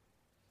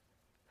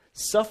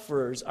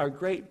 Sufferers are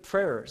great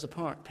prayers,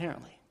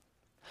 apparently.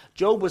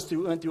 Job went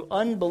through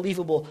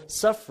unbelievable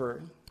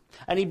suffering,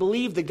 and he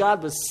believed that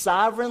God was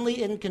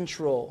sovereignly in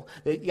control,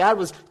 that God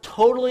was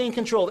totally in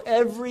control of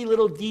every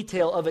little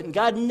detail of it. And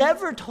God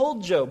never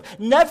told Job,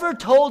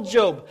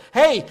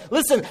 hey,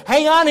 listen,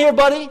 hang on here,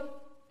 buddy,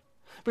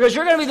 because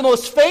you're going to be the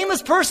most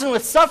famous person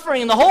with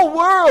suffering in the whole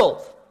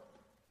world.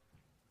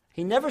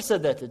 He never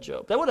said that to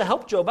Job. That would have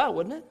helped Job out,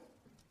 wouldn't it?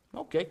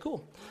 Okay,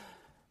 cool.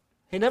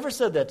 He never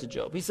said that to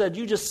Job. He said,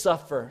 you just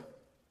suffer.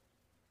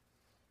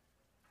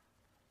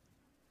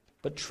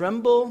 But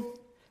tremble,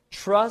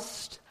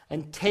 trust,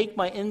 and take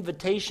my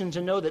invitation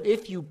to know that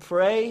if you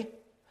pray,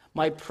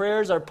 my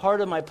prayers are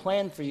part of my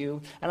plan for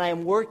you, and I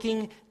am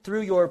working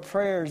through your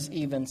prayers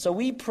even. So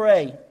we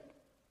pray.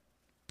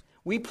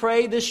 We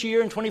pray this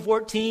year in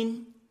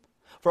 2014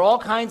 for all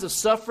kinds of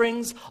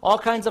sufferings, all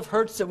kinds of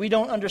hurts that we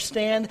don't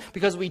understand,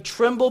 because we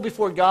tremble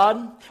before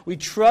God, we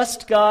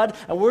trust God,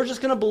 and we're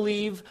just going to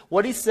believe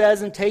what He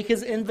says and take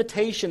His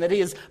invitation that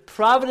He has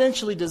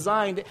providentially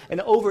designed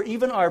and over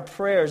even our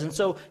prayers. And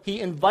so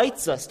He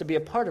invites us to be a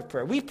part of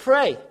prayer. We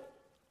pray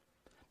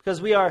because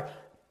we have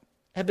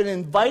been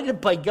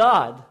invited by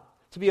God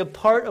to be a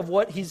part of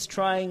what He's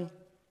trying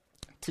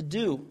to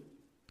do.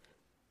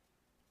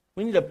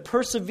 We need to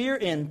persevere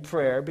in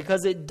prayer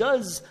because it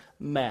does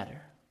matter.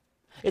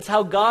 It's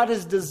how God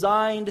has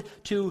designed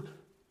to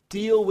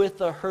deal with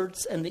the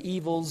hurts and the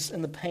evils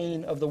and the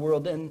pain of the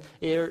world. And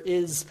there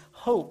is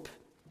hope.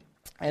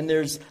 And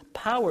there's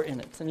power in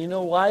it. And you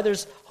know why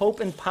there's hope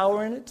and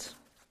power in it?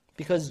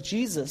 Because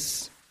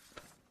Jesus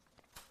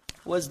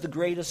was the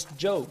greatest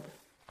Job.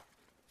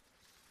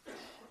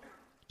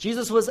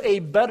 Jesus was a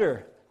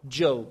better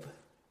Job.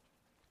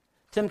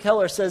 Tim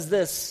Keller says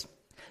this: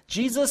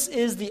 Jesus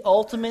is the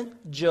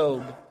ultimate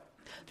Job,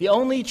 the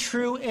only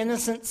true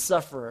innocent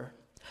sufferer.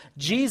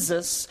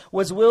 Jesus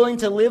was willing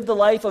to live the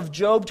life of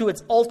Job to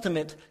its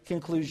ultimate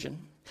conclusion.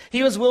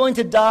 He was willing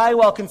to die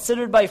while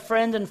considered by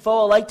friend and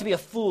foe alike to be a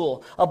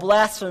fool, a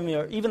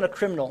blasphemer, even a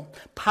criminal,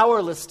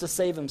 powerless to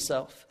save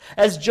himself.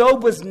 As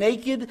Job was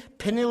naked,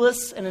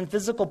 penniless, and in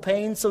physical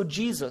pain, so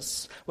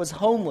Jesus was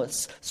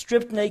homeless,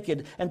 stripped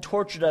naked, and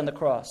tortured on the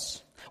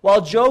cross.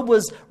 While Job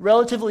was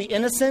relatively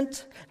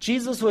innocent,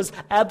 Jesus was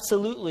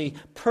absolutely,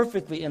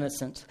 perfectly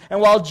innocent. And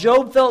while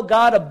Job felt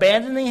God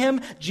abandoning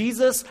him,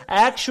 Jesus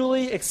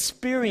actually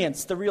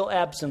experienced the real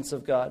absence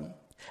of God,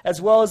 as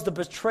well as the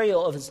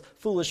betrayal of his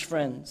foolish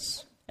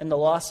friends and the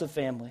loss of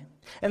family.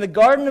 In the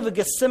Garden of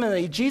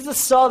Gethsemane, Jesus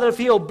saw that if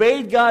he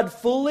obeyed God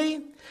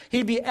fully,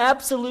 he'd be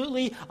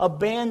absolutely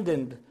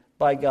abandoned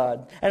by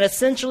God and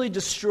essentially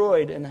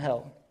destroyed in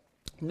hell.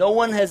 No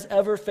one has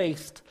ever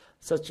faced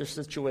such a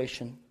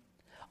situation.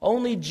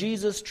 Only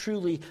Jesus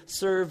truly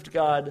served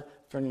God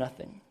for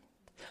nothing.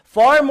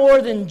 Far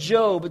more than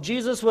Job,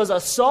 Jesus was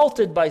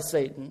assaulted by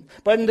Satan,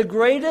 but in the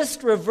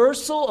greatest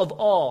reversal of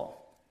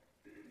all.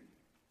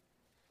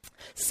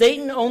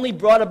 Satan only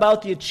brought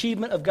about the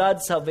achievement of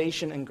God's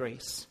salvation and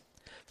grace.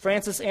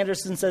 Francis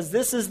Anderson says,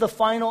 this is the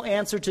final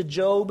answer to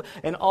Job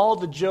and all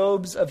the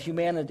Jobs of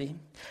humanity.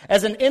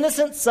 As an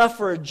innocent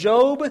sufferer,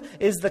 Job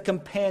is the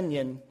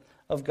companion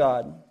of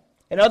God.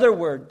 In other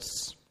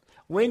words,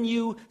 when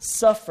you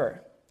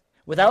suffer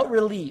without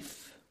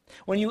relief,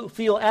 when you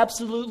feel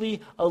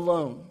absolutely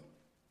alone,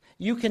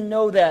 you can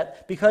know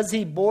that because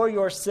he bore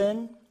your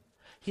sin,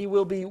 he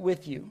will be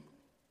with you.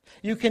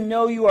 You can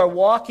know you are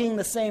walking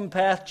the same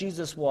path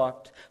Jesus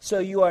walked, so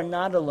you are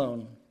not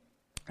alone.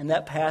 And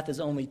that path is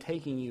only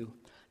taking you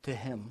to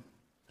him.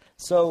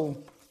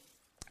 So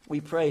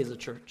we pray as a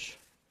church.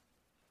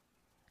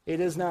 It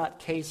is not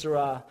que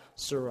sera,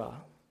 sera.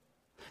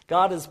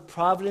 God is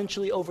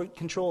providentially over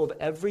control of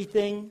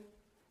everything,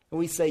 and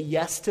we say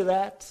yes to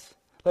that.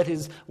 Let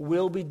his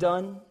will be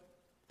done.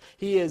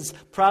 He is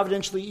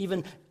providentially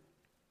even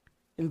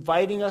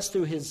inviting us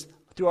through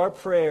our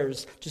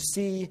prayers to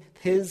see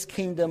his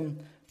kingdom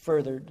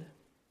furthered.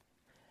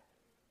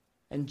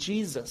 And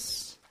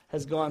Jesus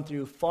has gone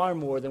through far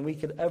more than we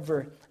could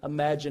ever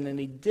imagine, and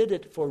he did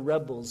it for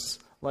rebels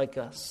like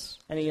us.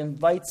 And he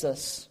invites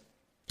us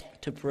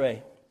to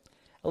pray.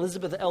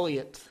 Elizabeth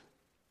Elliot,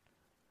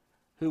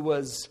 who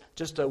was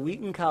just a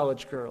Wheaton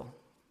College girl,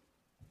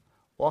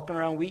 walking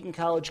around Wheaton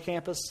College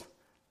campus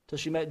till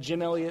she met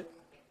Jim Elliot.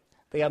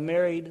 They got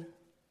married,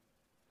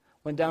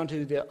 went down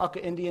to the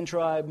Auca Indian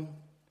tribe.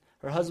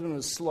 Her husband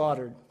was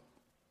slaughtered,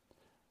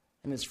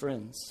 and his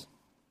friends.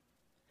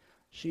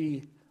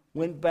 She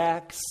went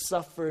back,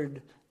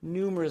 suffered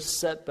numerous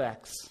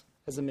setbacks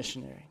as a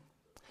missionary.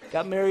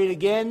 Got married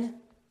again.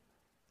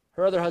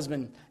 Her other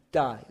husband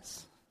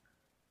dies.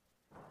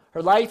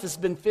 Her life has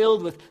been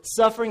filled with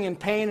suffering and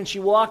pain, and she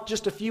walked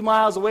just a few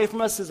miles away from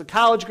us as a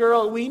college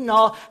girl at Wheaton,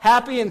 all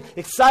happy and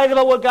excited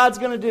about what God's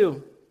going to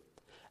do.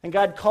 And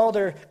God called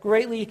her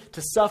greatly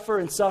to suffer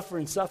and suffer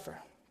and suffer.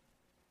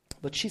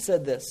 But she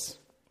said this: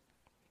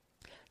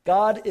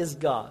 God is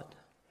God.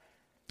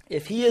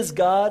 If he is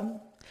God,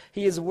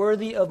 he is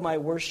worthy of my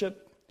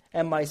worship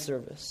and my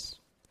service.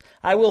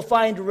 I will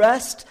find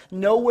rest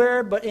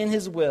nowhere but in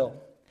his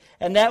will.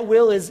 And that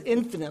will is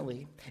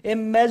infinitely,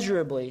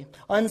 immeasurably,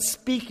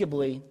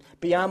 unspeakably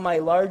beyond my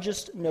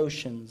largest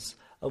notions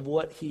of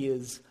what he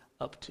is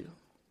up to.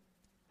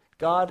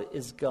 God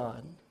is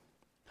God.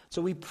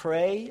 So we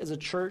pray as a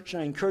church,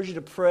 and I encourage you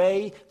to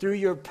pray through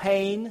your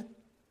pain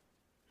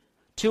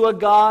to a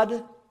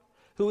God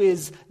who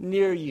is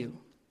near you,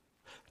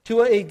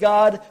 to a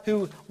God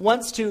who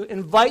wants to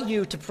invite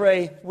you to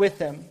pray with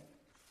him.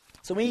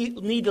 So we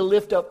need to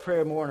lift up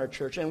prayer more in our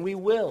church, and we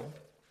will.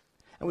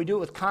 And we do it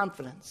with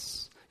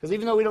confidence. Because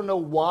even though we don't know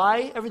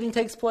why everything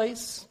takes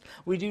place,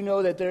 we do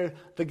know that they're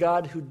the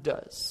God who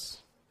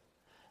does.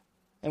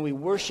 And we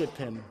worship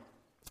him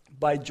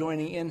by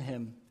joining in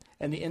him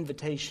and the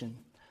invitation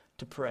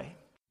to pray.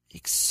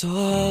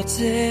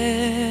 Exalted,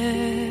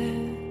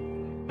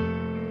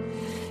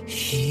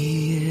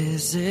 he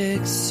is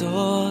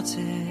exalted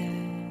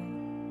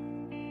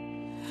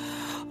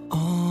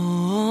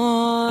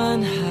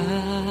on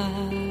high.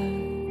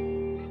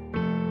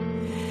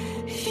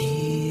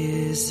 He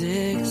is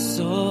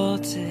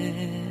exalted,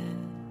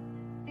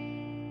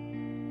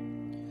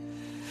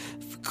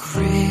 for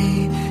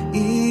great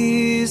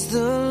is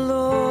the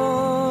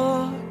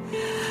Lord.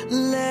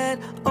 Let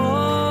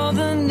all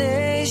the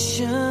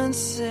nations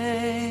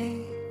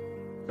say,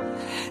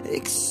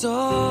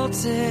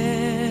 exalted.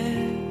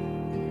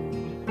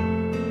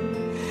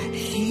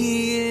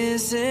 He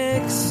is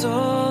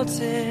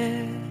exalted.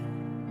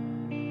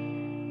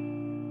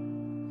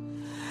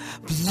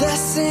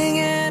 Blessing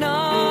and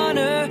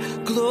honor,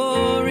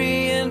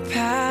 glory and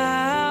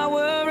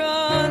power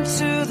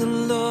unto the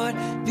Lord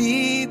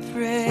be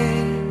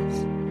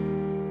praised.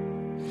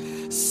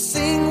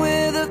 Sing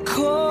with a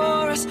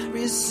chorus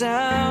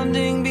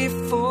resounding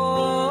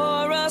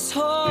before us.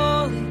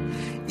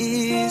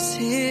 Holy is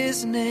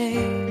his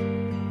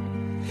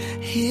name,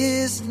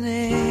 his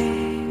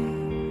name.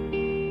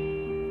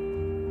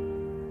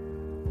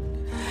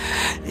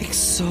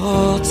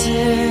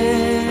 Exalted,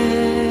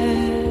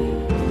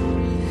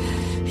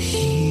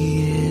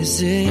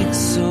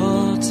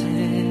 exalted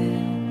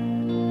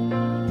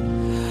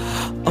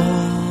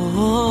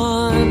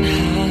on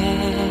high.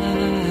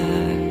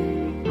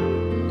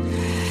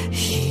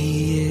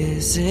 He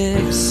is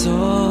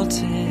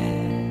exalted,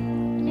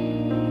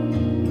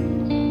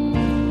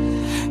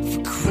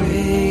 for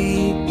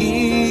great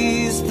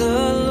is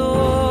the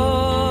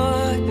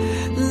Lord.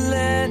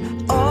 Let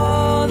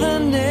all the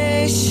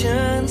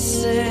nations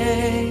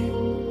say,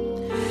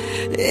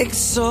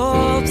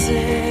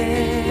 exalted.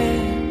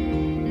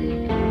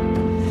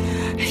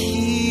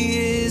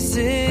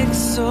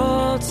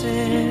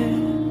 Exalted.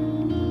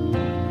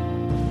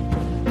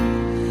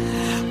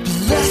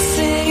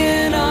 Blessing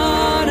and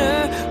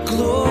honor,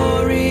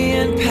 glory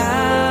and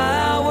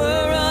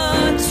power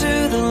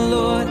unto the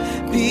Lord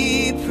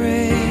be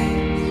praised.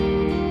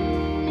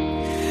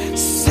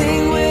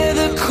 Sing with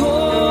a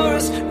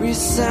chorus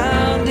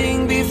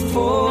resounding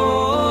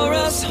before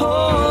us.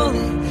 Holy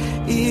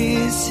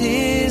is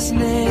his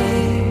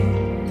name.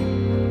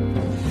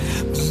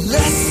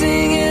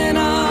 Blessing and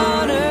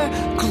honor,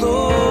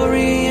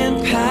 glory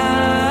and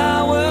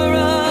power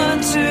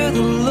unto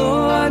the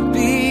Lord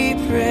be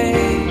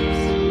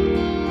praised.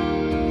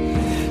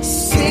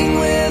 Sing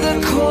with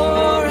a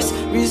chorus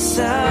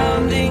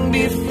resounding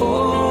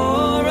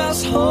before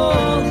us.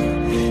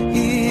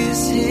 Holy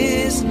is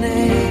his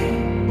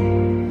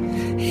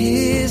name,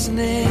 his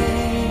name.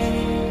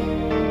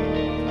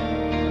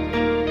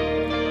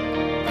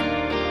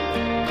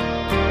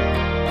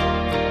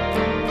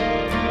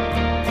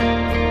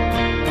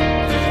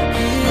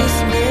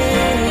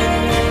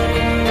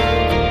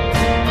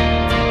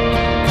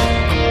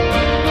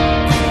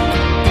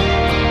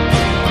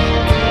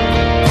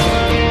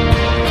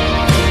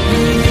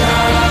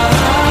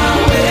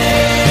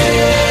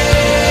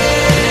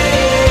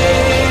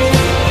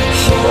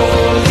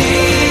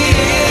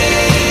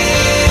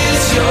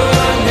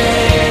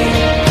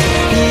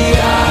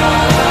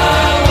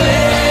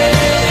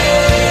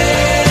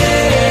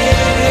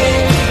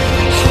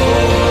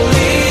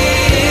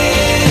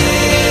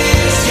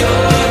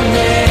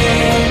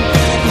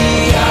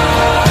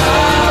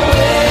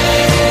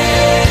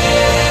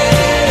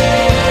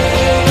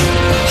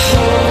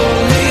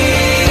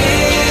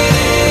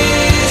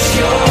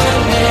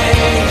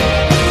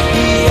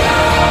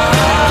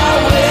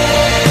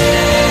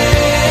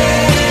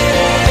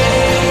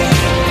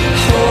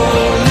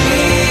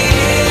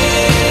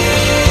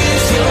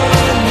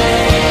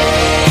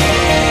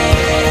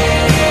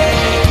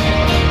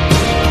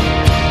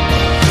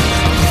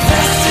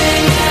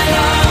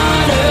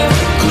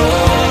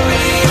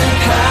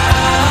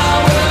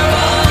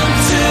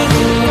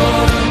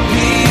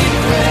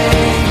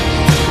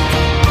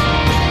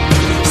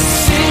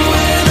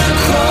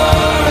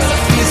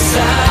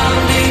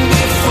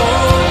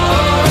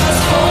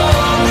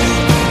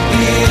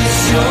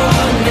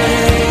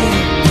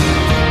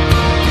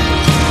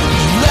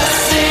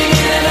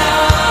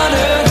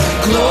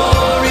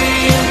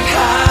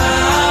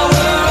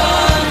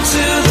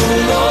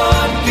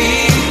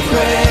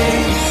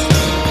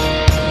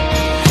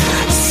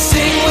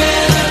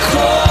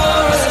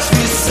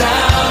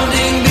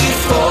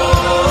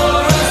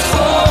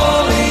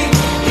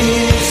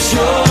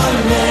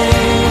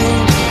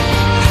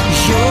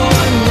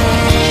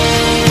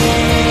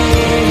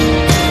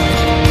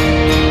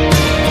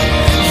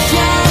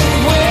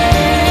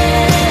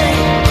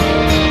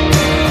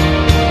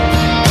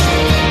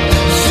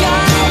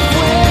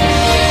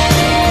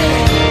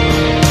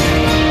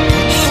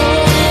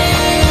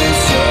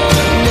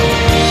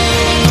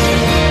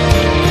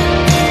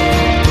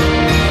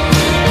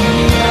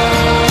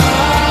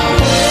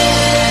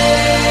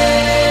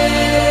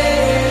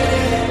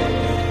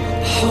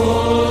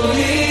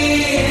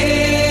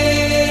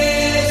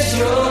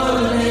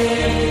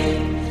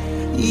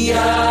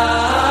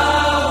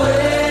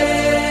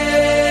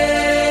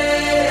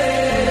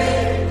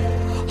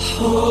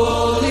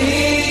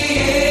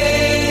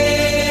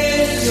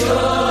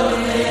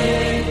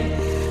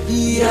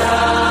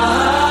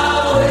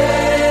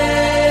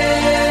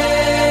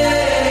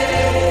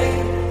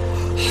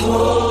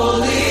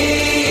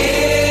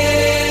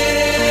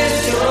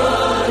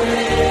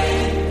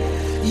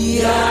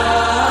 Yahweh.